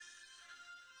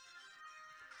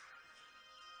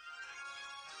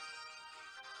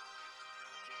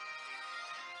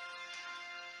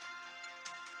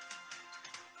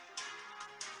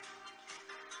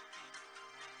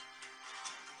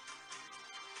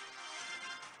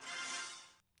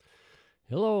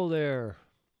Hello there.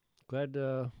 Glad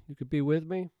you could be with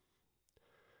me.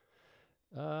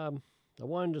 I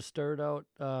wanted to start out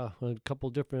on a couple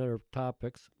different other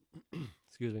topics.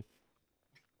 Excuse me.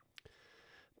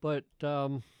 But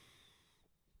what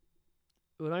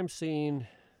I'm seeing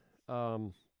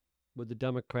um, with the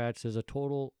Democrats is a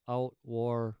total out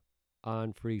war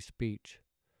on free speech.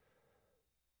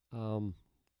 Um,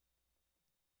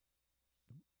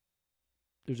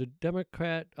 there's a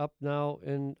Democrat up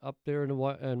there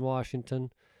in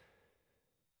Washington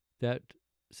that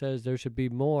says there should be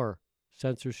more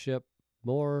censorship,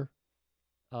 more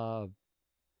uh,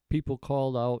 people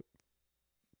called out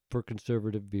for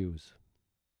conservative views.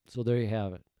 So there you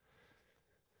have it.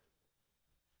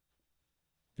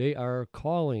 They are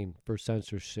calling for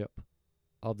censorship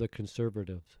of the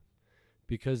conservatives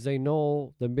because they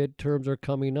know the midterms are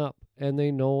coming up and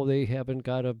they know they haven't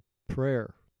got a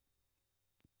prayer.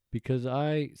 Because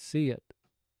I see it.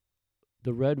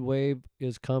 The red wave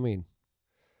is coming.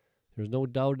 There's no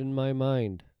doubt in my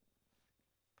mind.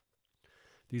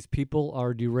 These people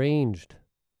are deranged.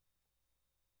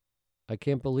 I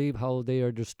can't believe how they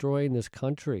are destroying this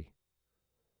country.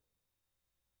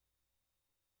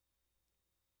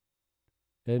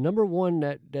 And number one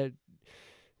that's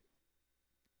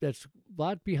a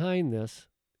lot behind this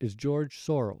is George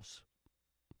Soros.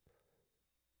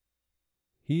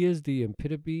 He is the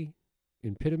epitome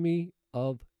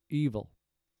of evil.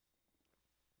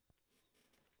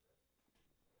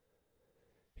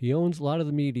 He owns a lot of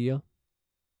the media.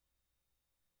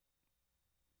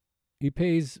 He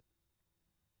pays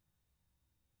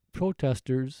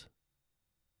protesters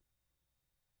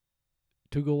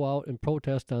to go out and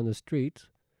protest on the streets.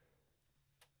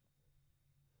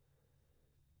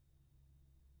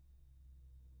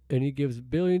 And he gives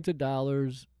billions of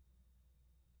dollars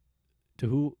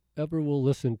to whoever will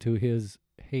listen to his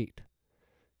hate.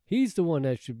 He's the one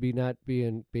that should be not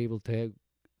being be able to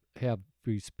have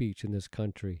free speech in this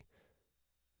country.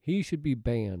 He should be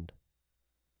banned.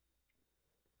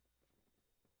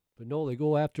 But no, they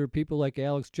go after people like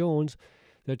Alex Jones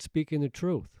that's speaking the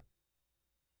truth.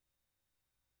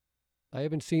 I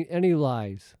haven't seen any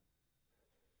lies,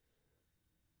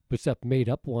 except made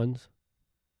up ones.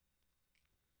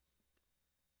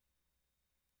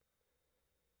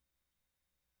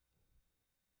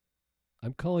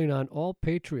 I'm calling on all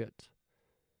patriots,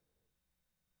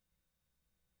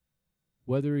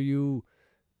 whether you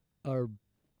are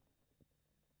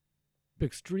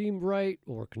extreme right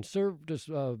or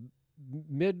conservative,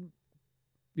 mid,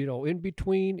 in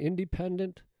between,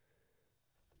 independent.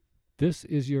 This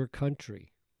is your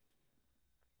country.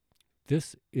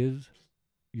 This is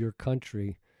your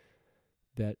country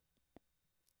that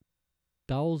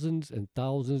thousands and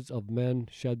thousands of men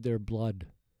shed their blood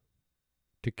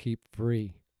to keep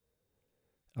free.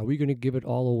 Are we going to give it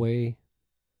all away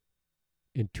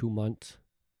in 2 months?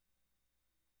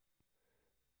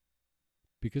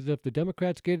 Because if the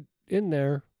Democrats get in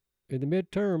there in the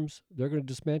midterms, they're going to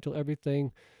dismantle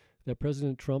everything that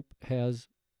President Trump has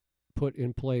put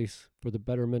in place for the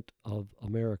betterment of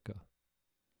America.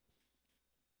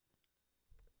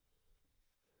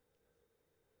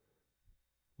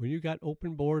 When you got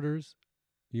open borders,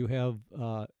 you have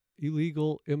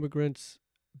illegal immigrants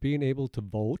being able to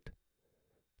vote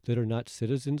that are not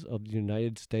citizens of the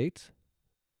United States.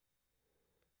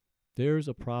 There's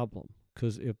a problem.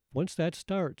 Because if once that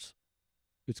starts,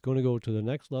 it's going to go to the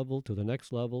next level, to the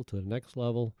next level, to the next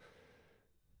level.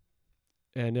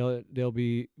 And they'll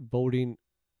be voting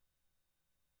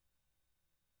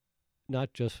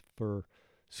not just for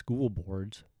school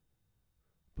boards,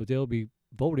 but they'll be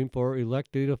voting for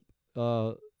elected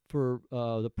for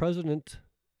the president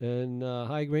and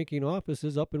high-ranking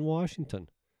offices up in Washington.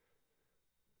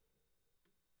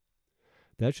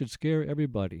 That should scare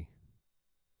everybody.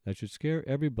 That should scare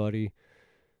everybody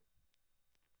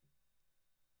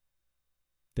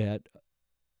that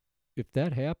if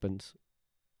that happens,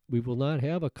 we will not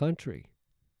have a country.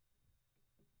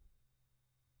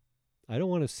 I don't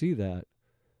want to see that.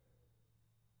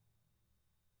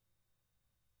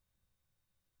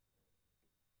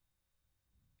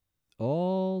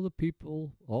 All the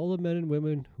people, all the men and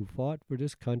women who fought for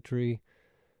this country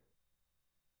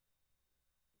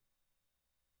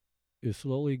is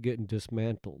slowly getting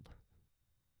dismantled.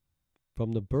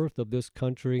 From the birth of this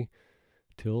country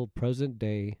till present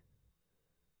day,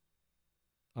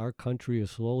 our country is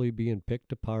slowly being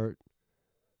picked apart,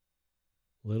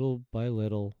 little by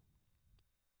little.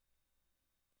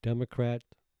 Democrat,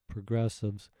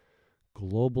 progressives,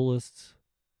 globalists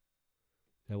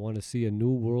that want to see a new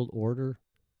world order.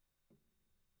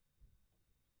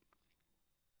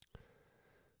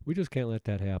 We just can't let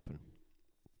that happen.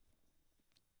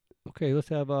 Okay, let's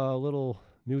have a little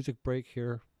music break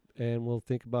here, and we'll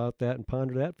think about that and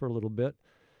ponder that for a little bit.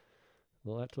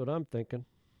 Well, that's what I'm thinking.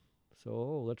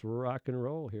 So let's rock and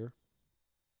roll here.